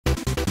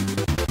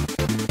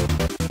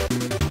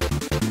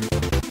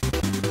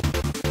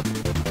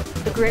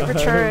great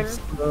return.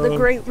 The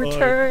great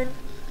return.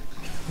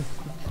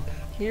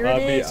 Here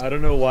it is. I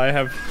don't know why I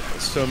have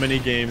so many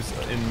games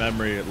in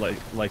memory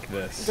like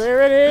this.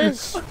 There it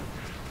is.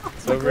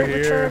 It's the over great here.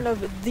 return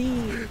of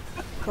the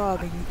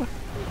Bobby.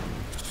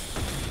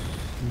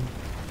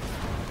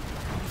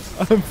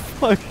 I'm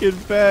fucking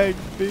back,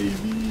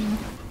 baby.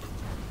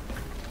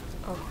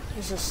 Oh,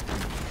 there's a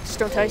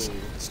Stone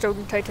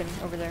Titan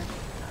over there.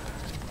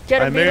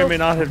 Get him, I may or may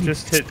not have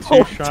just hit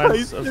 2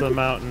 shrines of the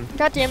mountain.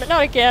 God damn it,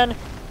 not again.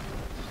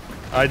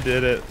 I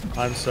did it.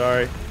 I'm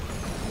sorry.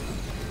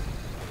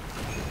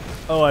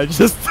 Oh, I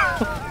just...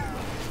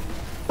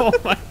 Oh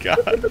my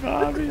god,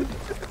 Bobby.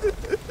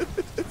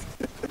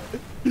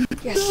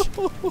 Yes.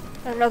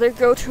 Another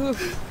go-to.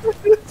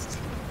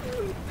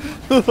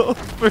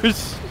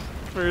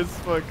 First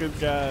fucking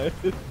guy.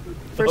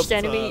 First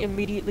enemy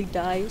immediately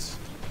dies.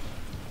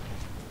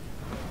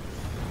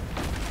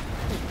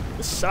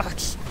 This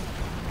sucks.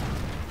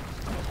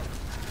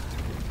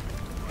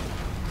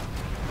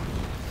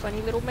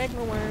 Funny little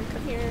magma worm,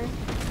 come here.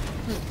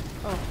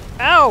 Oh.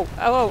 Ow!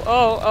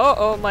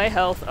 Oh, my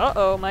health.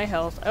 Uh-oh, my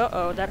health.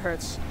 Uh-oh, that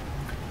hurts.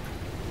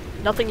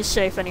 Nothing is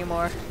safe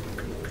anymore.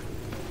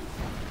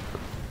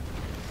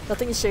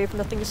 Nothing is safe,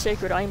 nothing is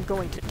sacred. I am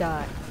going to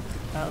die.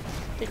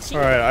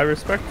 Alright, I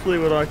respectfully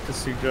would like to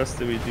suggest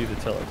that we do the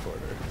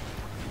teleporter.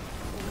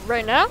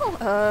 Right now?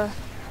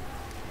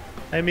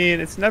 I mean,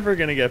 it's never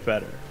gonna get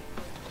better.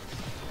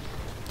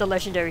 The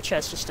legendary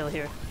chest is still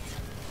here.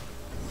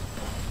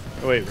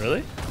 Oh, wait,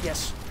 really?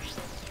 Yes.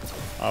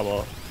 Oh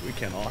well, we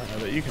can't all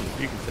have it. You can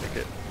take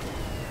it.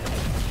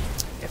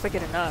 If I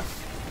get enough.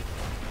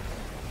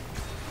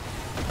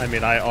 I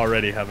mean, I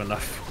already have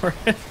enough for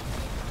it.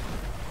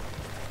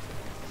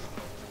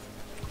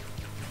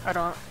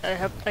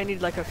 I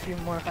need like a few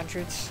more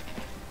hundreds.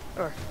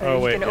 Or oh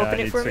wait, gonna open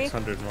I it need for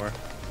 600 me? more.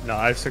 No,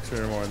 I have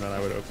 600 more, and then I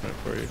would open it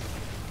for you.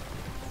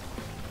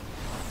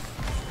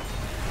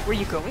 Were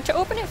you going to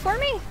open it for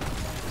me?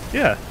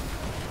 Yeah.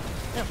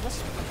 Yeah,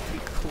 that's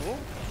pretty cool.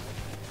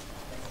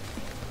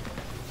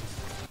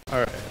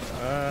 Alright.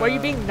 Why are you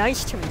being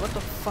nice to me? What the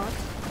fuck?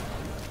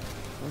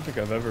 I don't think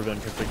I've ever been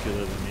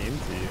particularly mean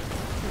to you.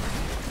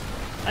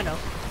 I know.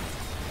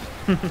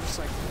 Just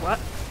like, what?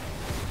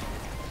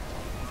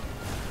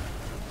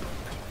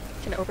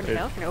 Can I open it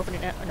now? Can I open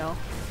it now? No.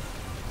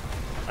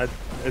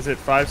 Is it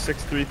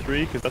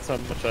 5633? Because that's how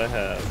much I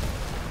have.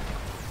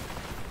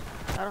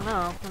 I don't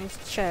know. Let me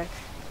check.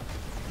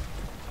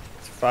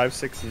 It's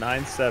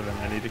 5697.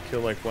 I need to kill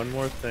like one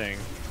more thing.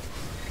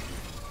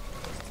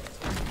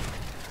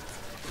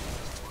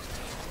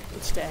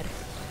 It's dead.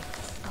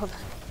 Hold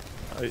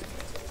on.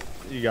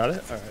 You got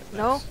it? Alright.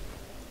 No? Nice.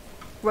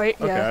 Wait,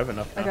 yeah. Okay, I have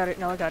enough now. I got it.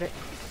 No, I got it.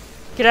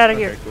 Get out of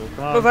here. Cool.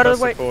 Come on, move out of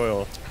the way.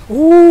 Foil.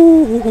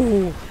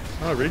 Ooh!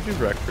 Oh,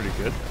 Rejuverec's pretty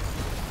good.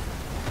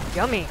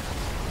 Yummy.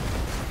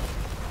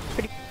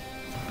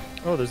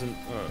 Oh, there's an...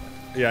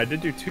 yeah, I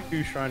did do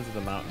 2 shrines of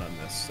the mountain on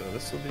this, so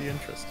this will be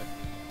interesting.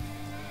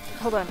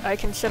 Hold on, I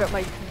can set up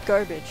my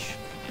garbage.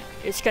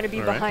 It's gonna be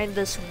behind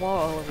this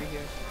wall over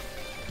here.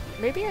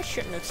 Maybe I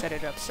shouldn't have set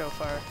it up so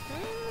far.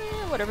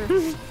 Whatever.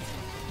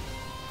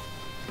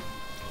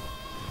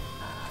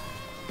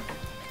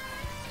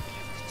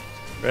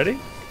 Ready?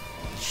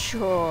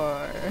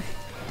 Sure.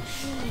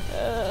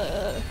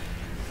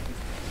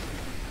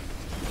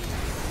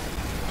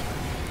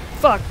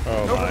 Fuck!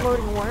 Oh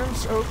Overloading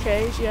worms?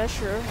 Okay, yeah,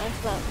 sure.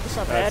 That's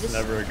not bad. That's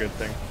never a good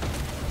thing.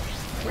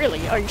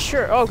 Really? Are you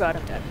sure? Oh god,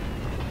 I'm dead.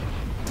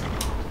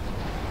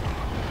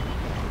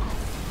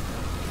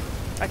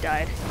 I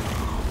died.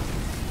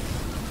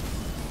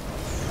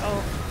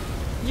 Oh.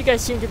 You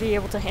guys seem to be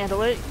able to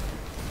handle it.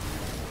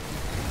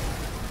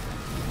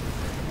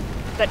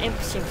 That imp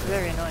seems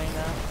very annoying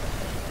though.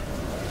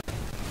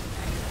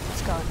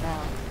 It's gone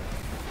now.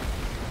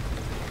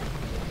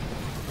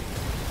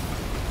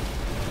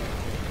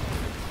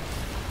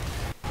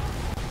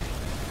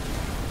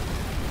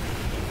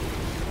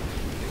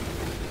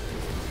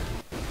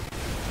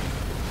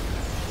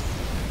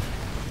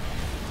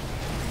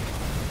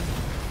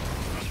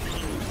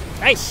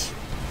 Nice!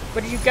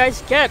 What did you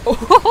guys get?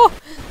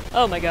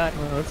 Oh my god.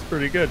 Oh, that's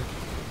pretty good.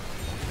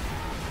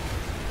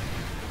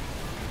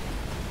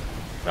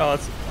 Oh,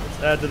 let's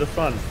add to the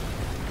fun.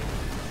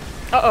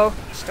 Uh-oh.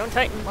 Stone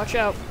Titan, watch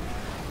out.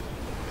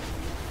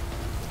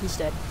 He's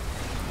dead.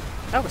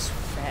 That was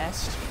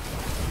fast.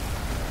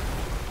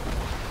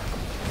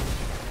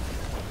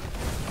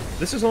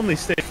 This is only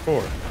stage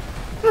 4.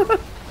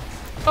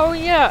 Oh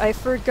yeah, I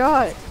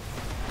forgot.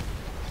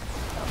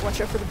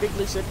 Watch out for the big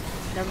lizard.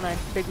 Never mind,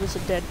 big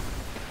lizard dead.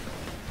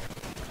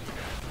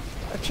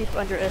 I keep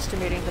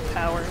underestimating the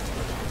power.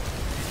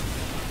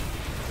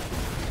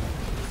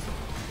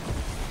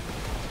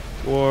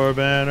 War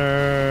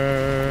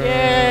banner!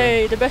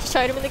 Yay! The best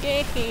item in the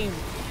game!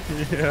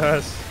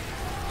 Yes!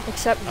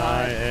 Except mine.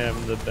 I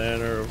am the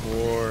banner of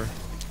war.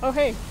 Oh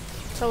hey!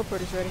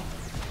 Teleport is ready.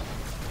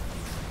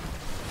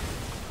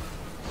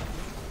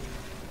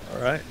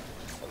 Alright.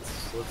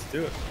 Let's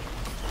do it.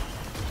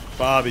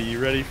 Bobby, you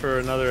ready for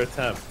another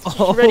attempt?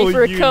 Oh, ready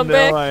for a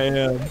comeback? Know I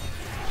am.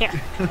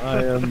 Here.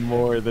 I am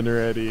more than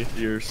ready.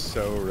 You're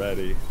so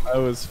ready. I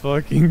was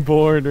fucking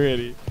born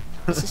ready.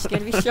 This is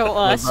gonna be so I'm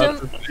about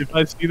awesome. to- if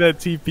I see that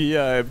TP,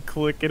 I'm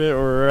clicking it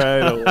right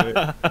away.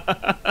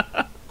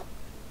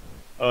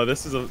 Oh,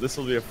 this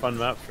will be a fun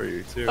map for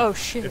you too. Oh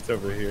shit. It's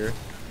over here.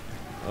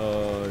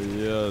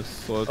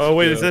 Yes. Oh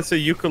wait, is this a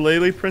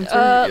ukulele printer?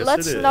 Yes,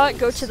 Let's it not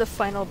go is. to the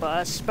final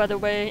boss, by the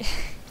way.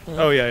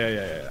 Oh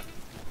yeah.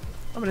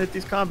 I'm gonna hit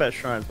these combat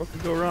shrines. What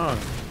could go wrong?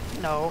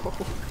 No.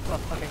 Well,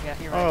 okay, yeah,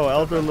 you're right. Oh,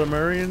 Elder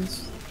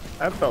Lemurians?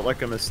 That felt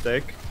like a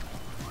mistake.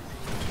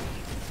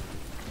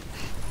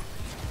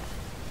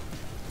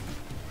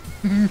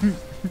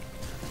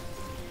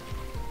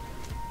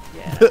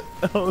 Yeah.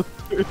 Oh,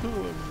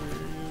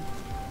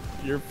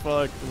 you're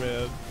fucked,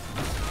 man.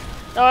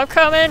 Oh, I'm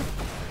coming!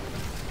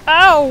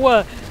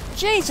 Ow!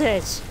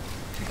 Jesus!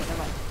 Okay, never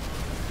mind.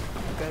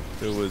 I'm good.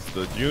 It was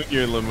the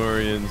junior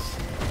Lemurians.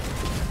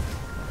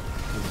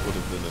 This would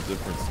have been a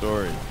different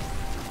story.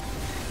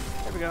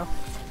 There we go.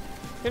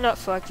 You're not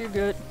fucked, you're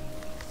good.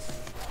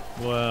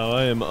 Wow,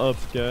 I am up,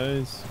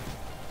 guys.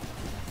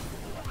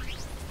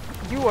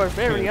 You are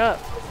very up.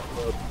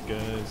 Up,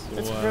 guys.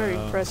 That's wow. very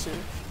impressive.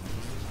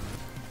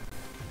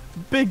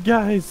 Big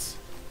guys.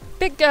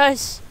 Big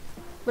guys!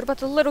 What about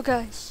the little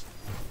guys?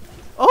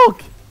 Oh!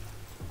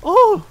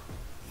 Oh!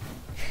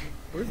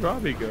 Where'd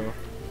Robbie go?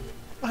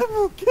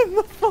 I'm getting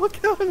the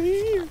fuck out of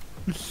here!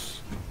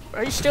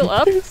 Are you still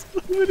up? There's so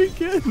many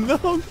guys.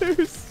 No,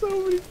 there's so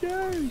many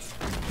guys.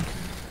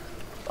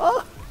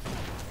 Oh!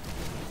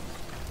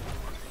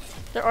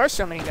 There are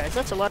so many guys.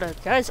 That's a lot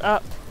of guys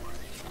up.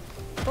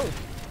 Oh,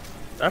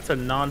 That's a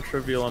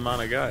non-trivial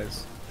amount of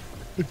guys.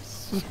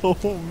 There's so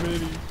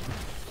many.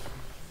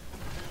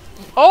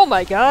 oh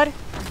my god!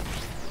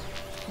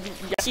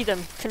 I see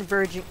them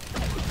converging.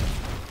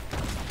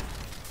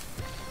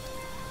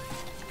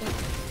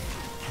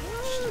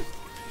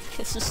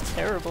 This is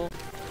terrible.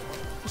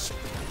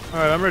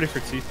 Alright, I'm ready for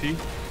TP.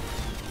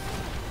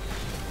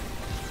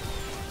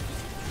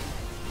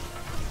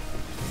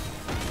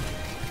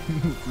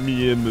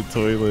 Me in the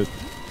toilet.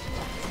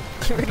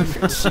 Get ready for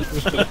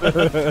TP.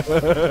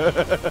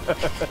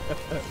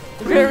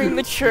 Very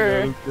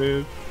mature. You know what I'm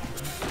saying?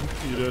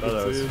 You know Oh, what that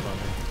I'm was saying?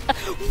 funny.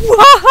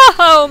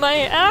 Wow,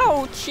 my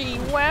ouchie,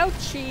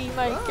 wouchie,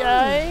 my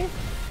guy.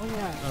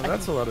 Oh,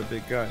 that's a lot of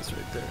big guys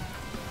right there.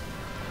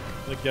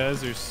 The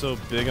guys are so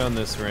big on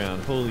this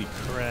round. Holy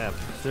crap.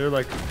 They're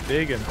like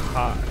big and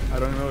hot. I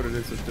don't know what it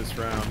is with this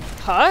round.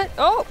 Hot?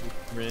 Oh,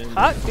 Random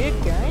hot big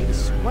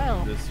guys.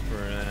 Wow. This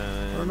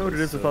round. I don't know what it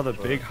is with all the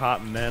so big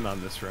hot men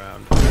on this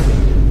round.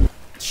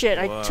 Shit,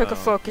 I took a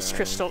Wow, focus guys.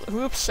 crystal.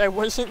 Oops, I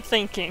wasn't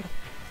thinking.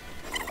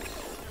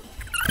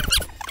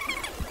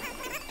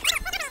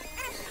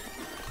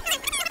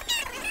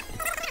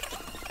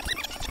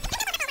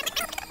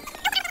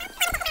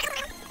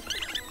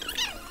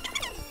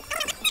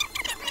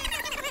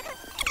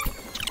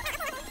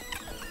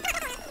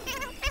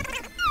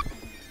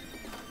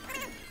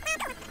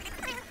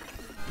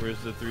 Where's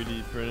the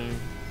 3D printing?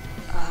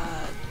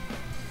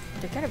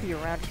 They're gotta be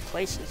around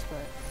places,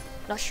 but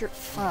not sure.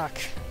 Fuck.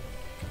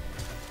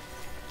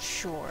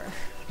 Sure.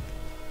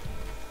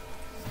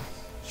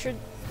 Should.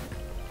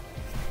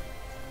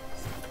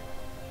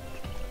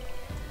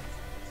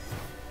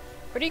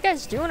 What are you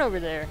guys doing over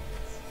there?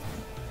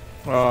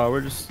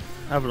 We're just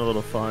having a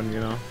little fun,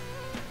 you know,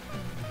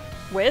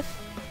 With?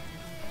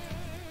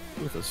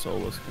 with a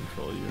soulless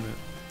control unit.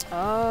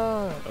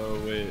 Oh.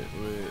 Oh, wait.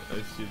 I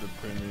see the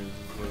printers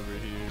is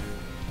over here.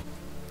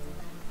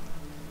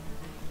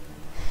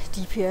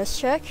 DPS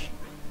check?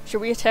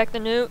 Should we attack the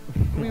newt?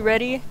 We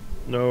ready?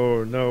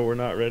 No, we're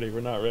not ready.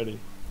 We're not ready.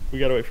 We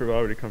gotta wait for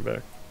Bobby to come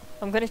back.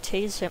 I'm gonna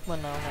tase him. Well,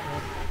 no, not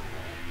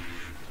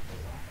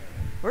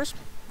really.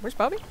 Where's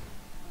Bobby?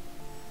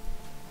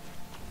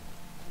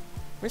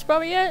 Where's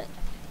Bobby at?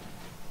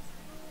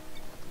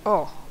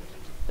 Oh,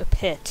 the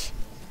pit.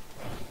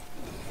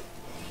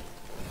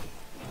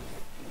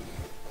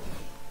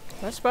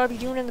 What's Bobby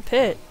doing in the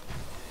pit?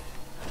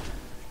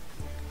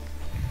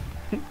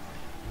 Can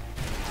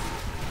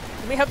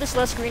we have this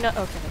less green?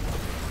 Okay.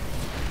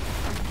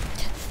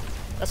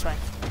 That's fine.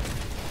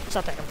 It's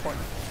not that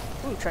important.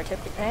 Ooh,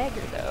 tri-tactic dagger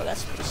though.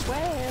 That's pretty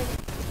swag.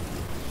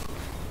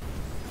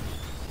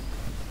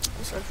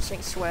 I'm sorry for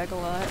saying swag a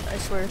lot. I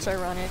swear it's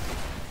ironic.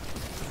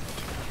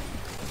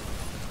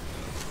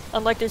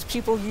 Unlike those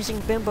people using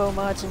bimbo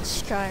mods in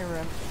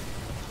Skyrim.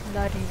 I'm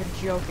not even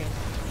joking.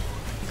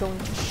 I'm going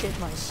to shit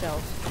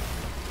myself.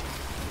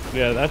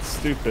 Yeah, that's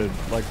stupid.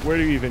 Like, where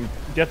do you even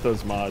get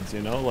those mods,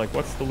 you know? Like,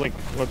 what's the link?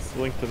 What's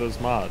the link to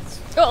those mods?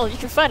 Well, you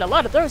can find a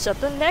lot of those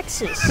at the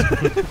Nexus.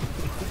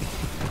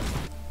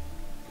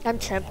 I'm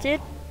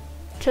tempted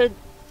to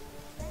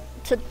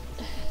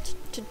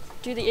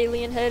do the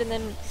alien head and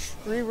then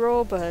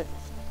reroll,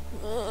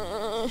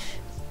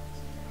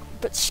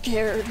 but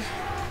scared.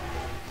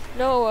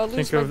 No, I'll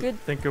lose my good.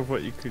 Think of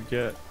what you could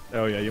get.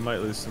 Oh yeah, you might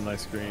lose some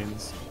nice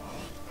greens.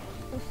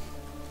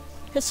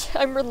 Cause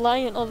I'm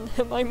reliant on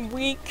him. I'm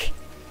weak.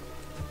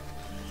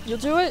 You'll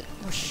do it?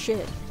 Oh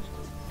shit.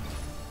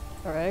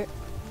 All right.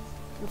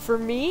 For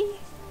me,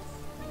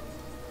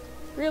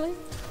 Really?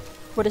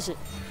 What is it?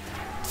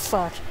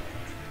 Fuck.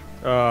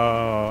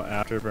 Oh,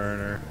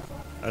 afterburner.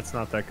 That's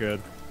not that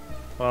good.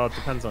 Well, it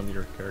depends on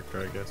your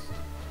character, I guess.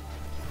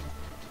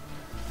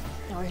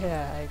 Oh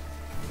yeah, I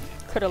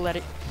could have let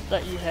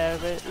you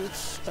have it.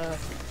 Oops.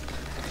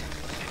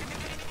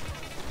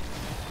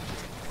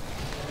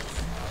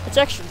 It's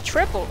actually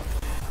triple.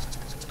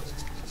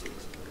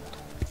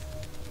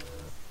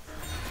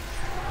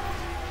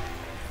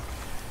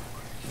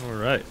 All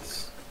right.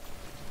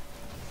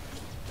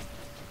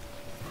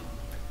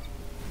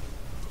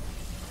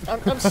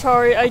 I'm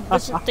sorry, I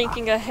wasn't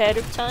thinking ahead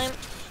of time.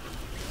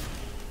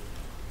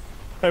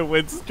 I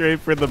went straight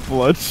for the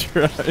blood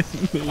shrine.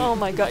 Oh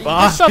my god,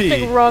 Bobby. there's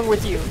something wrong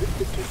with you.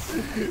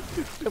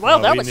 Well,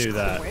 Oh, that we was knew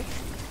that. quick.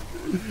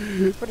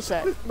 What is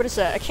that? What is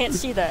that? I can't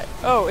see that.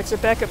 Oh, it's a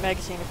backup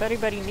magazine. If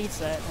anybody needs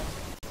that, then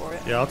for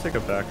it. Yeah, I'll take a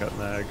backup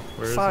mag.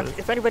 Where is Fuck, it?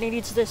 if anybody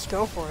needs this,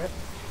 go for it.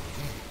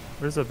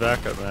 Where's the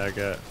backup mag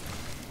at?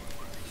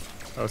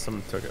 Oh,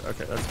 someone took it.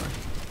 Okay, that's fine.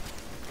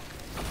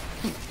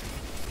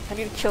 I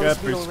need to kill this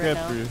Scrapper, beetle right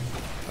now. scrapper.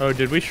 Oh,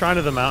 did we Shrine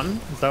of the Mountain?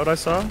 Is that what I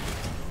saw?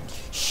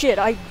 Shit,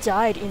 I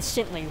died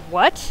instantly.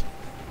 What?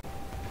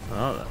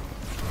 Oh.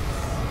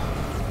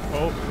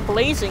 Oh,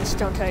 Blazing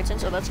Stone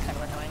Titans. Oh, that's kind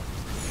of annoying.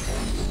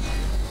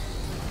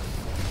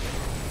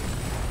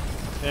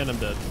 and I'm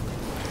dead.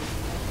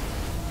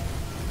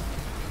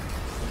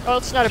 Oh,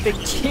 it's not a big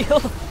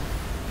deal.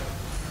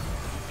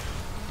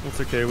 It's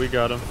okay, we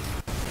got him.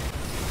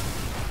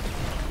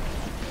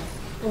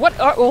 What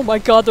are? Oh my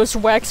god, those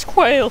wax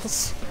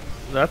quails.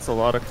 That's a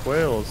lot of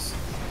quails.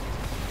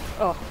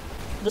 Oh,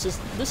 this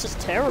is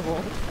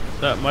terrible.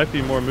 That might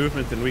be more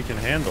movement than we can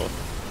handle.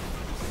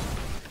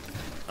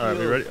 Alright,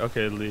 we Yo. ready?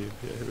 Okay, leave.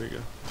 Yeah, here we go.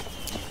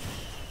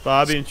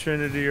 Bobby and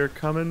Trinity are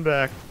coming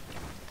back.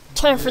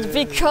 Time for the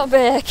big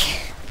comeback.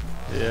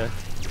 Yeah.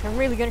 I'm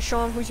really gonna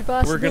show him who's your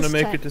boss. We're gonna this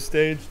make time. it to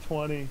stage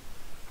 20.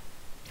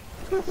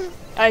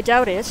 I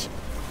doubt it.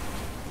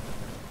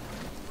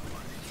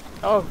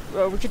 Oh,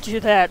 we could do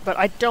that, but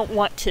I don't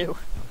want to.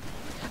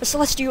 A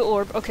celestial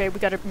orb. Okay, we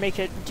gotta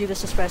do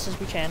this as fast as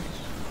we can.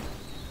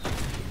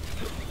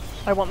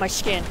 I want my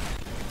skin.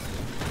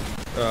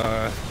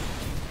 About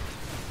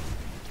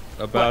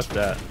What?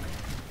 that.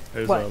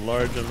 There's What? a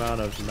large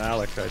amount of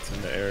Malachites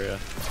in the area.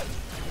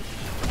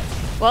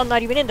 Well, I'm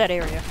not even in that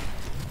area.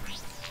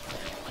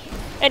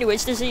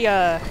 Anyways, there's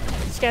a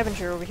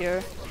scavenger over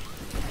here.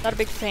 Not a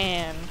big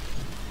fan.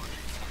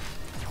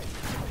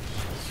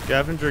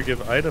 Scavenger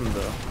give item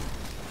though.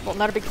 Well,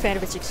 not a big fan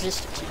of its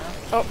existence, you know.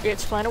 Oh,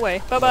 it's flying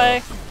away.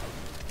 Bye-bye.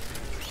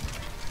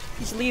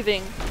 He's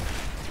leaving.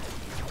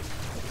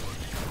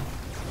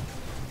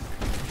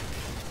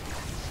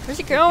 Where's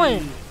he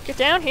going? Get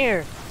down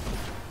here.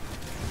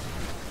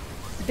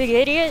 You big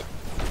idiot.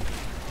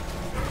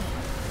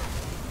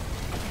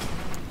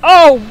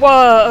 Oh,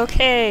 whoa,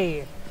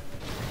 okay.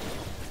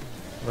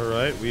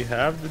 Alright, we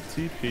have the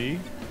TP.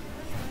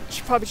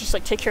 Should probably just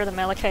like take care of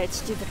the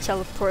Malachites, do the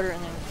teleporter,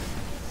 and then.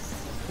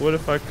 What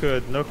if I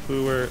could? No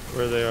clue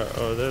where they are.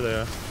 Oh, there they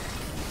are.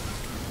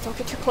 Don't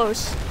get too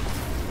close.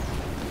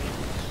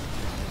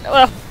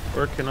 Well.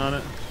 Working on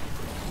it.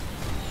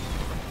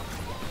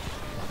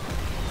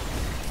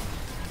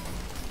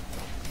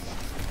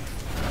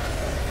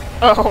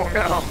 Oh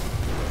no.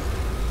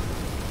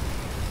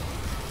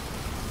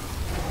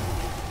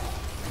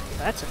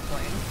 That's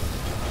annoying.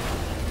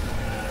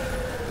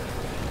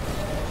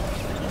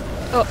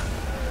 Oh,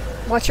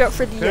 watch out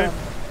for the Okay.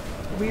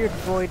 weird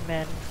void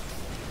men.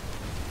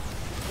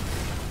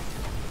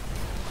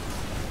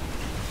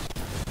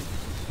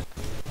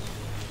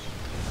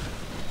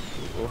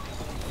 Cool.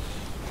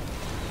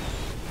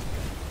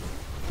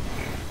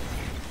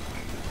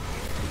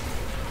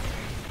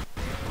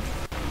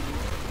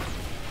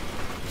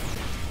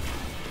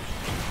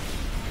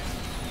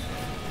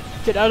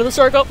 Get out of the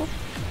circle.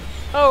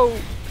 Oh.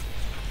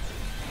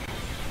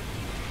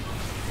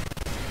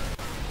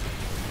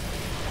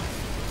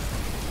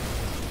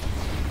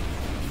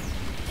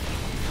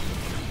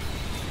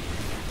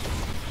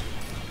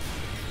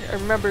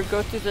 Remember,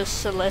 go through the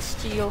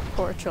celestial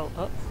portal.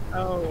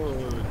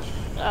 Oh.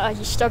 Ouch.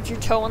 You stubbed your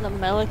toe on the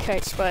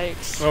malachite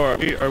spikes. Oh,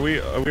 are we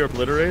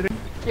obliterating?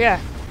 Yeah.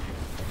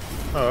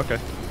 Oh, okay.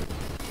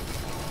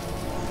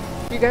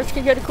 You guys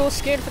can get a cool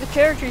skin for the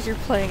characters you're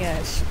playing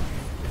as.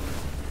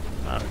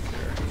 I don't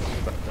care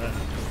about that.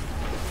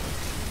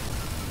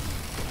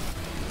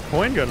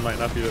 Coin gun might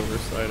not be the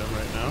worst item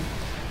right now.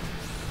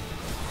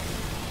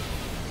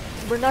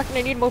 We're not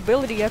gonna need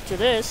mobility after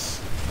this.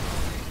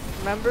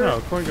 Remember? No,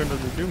 coin gun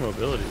doesn't do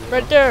mobility. though.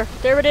 Right there.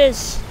 There it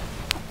is.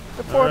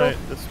 The portal. Alright,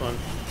 this one.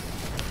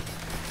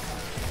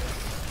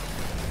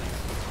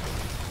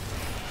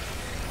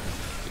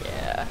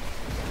 Yeah.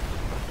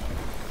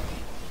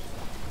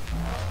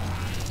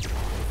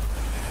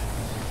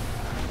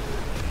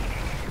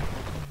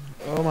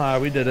 Oh my,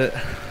 we did it.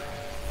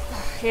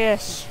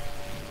 Yes.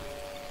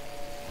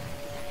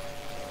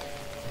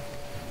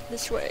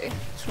 This way.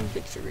 Some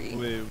victory.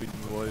 Wait,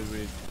 what?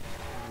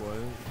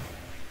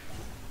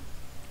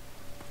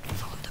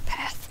 Follow the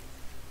path.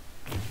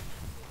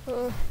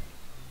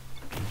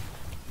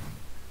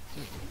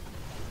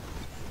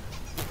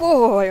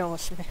 Whoa! I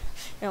almost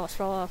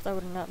fell off. That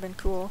would have not been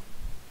cool.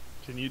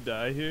 Can you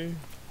die here?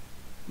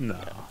 No.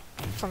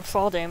 From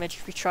fall damage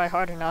if you try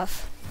hard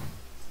enough.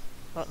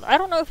 Well, I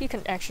don't know if you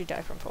can actually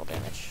die from fall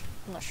damage.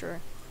 I'm not sure.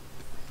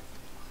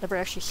 Never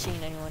actually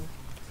seen anyone.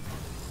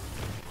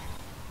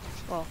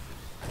 Well.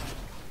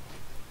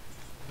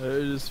 I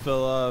just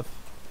fell off.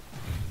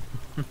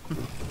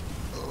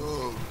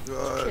 Oh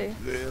god Okay.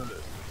 damn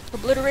it.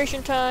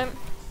 Obliteration time.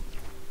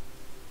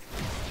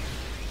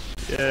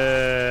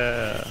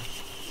 Yeah.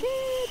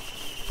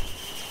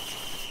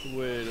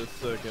 Wait a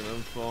second,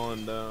 I'm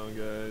falling down,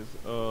 guys.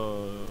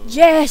 Oh.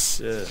 Yes!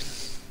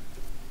 Shit.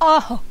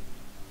 Oh!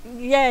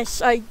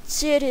 Yes, I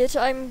did it.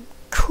 I'm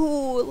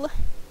cool.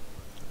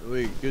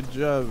 Wait, good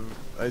job.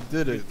 I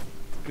did it.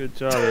 Good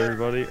job,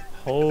 everybody.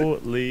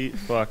 Holy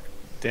fuck.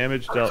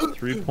 Damage dealt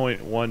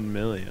 3.1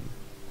 million.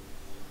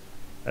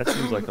 That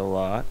seems like a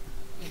lot.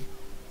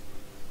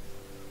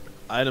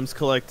 Items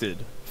collected.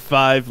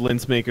 5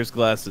 lens maker's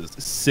glasses.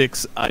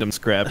 6 item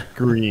scrap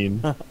green.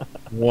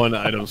 1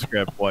 item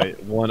scrap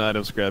white. 1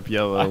 item scrap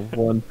yellow.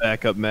 1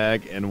 backup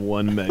mag and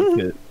 1 med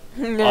kit.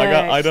 Nice. I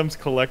got items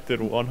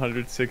collected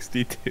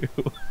 162.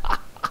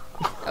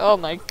 Oh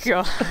my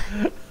god.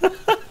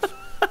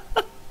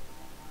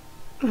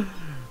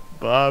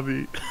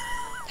 Bobby.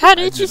 How I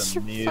did you did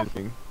survive?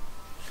 amazing.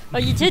 Oh,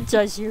 you did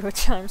die 0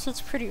 times.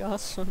 That's pretty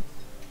awesome.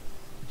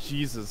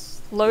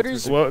 Jesus.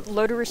 Loader's What-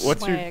 loader's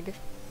what's your- swag.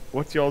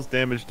 What's y'all's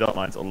damage dealt?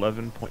 Mine's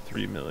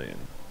 11.3 million.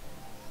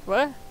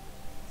 What?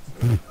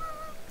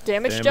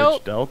 Damage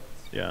dealt?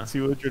 Yeah.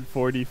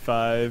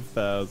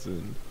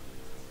 245,000.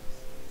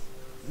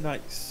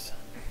 Nice.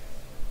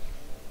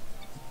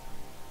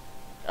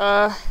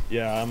 Yeah,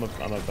 I'm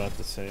about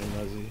the same,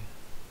 Rezzy.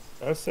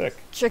 Oh, sick.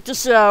 check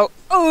this out.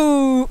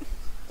 Oh!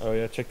 Oh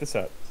yeah, check this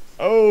out.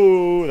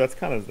 Oh, that's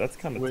kind of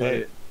tight.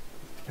 Wait.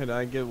 Can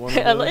I get one of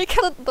I those? like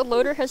how the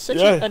loader has such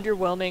Yeah. an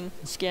underwhelming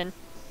skin.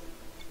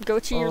 Go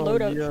to your Oh,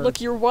 loadout. yes. Look,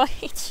 you're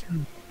white.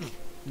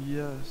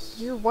 Yes.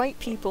 You're white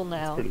people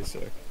now. Pretty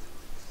sick.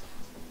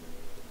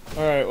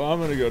 All right, well I'm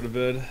gonna go to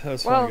bed. That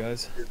was Well, fun,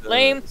 guys.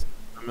 Lame.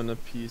 I'm gonna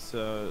peace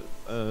out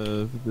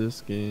of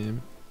this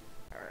game.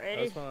 That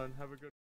was Alrighty. fun. Have a good.